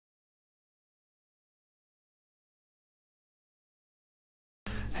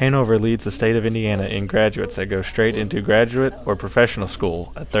Hanover leads the state of Indiana in graduates that go straight into graduate or professional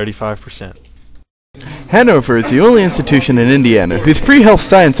school at 35%. Hanover is the only institution in Indiana whose pre-health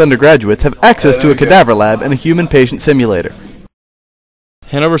science undergraduates have access to a cadaver lab and a human patient simulator.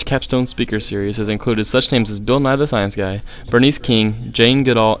 Hanover's capstone speaker series has included such names as Bill Nye the Science Guy, Bernice King, Jane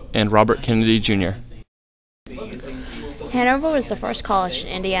Goodall, and Robert Kennedy Jr. Hanover was the first college in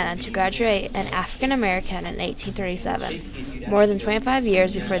Indiana to graduate an African American in 1837, more than 25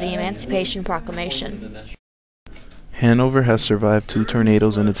 years before the Emancipation Proclamation. Hanover has survived 2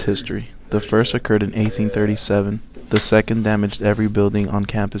 tornadoes in its history. The first occurred in 1837. The second damaged every building on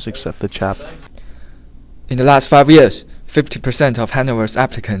campus except the chapel. In the last 5 years, 50% of Hanover's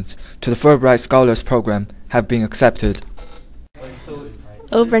applicants to the Fulbright Scholars Program have been accepted.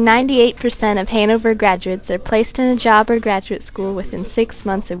 Over 98% of Hanover graduates are placed in a job or graduate school within 6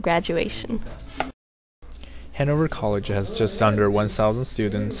 months of graduation. Hanover College has just under 1,000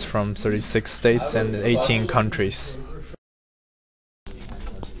 students from 36 states and 18 countries.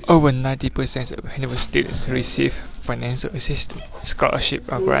 Over 90% of Hanover students receive financial assistance,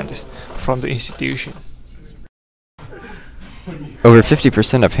 scholarship or grants from the institution. Over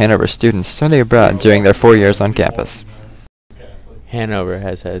 50% of Hanover students study abroad during their 4 years on campus. Hanover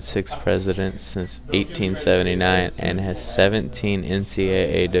has had 6 presidents since 1879 and has 17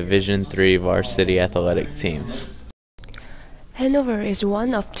 NCAA Division III varsity athletic teams. Hanover is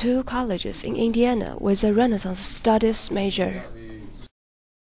one of 2 colleges in Indiana with a Renaissance Studies major.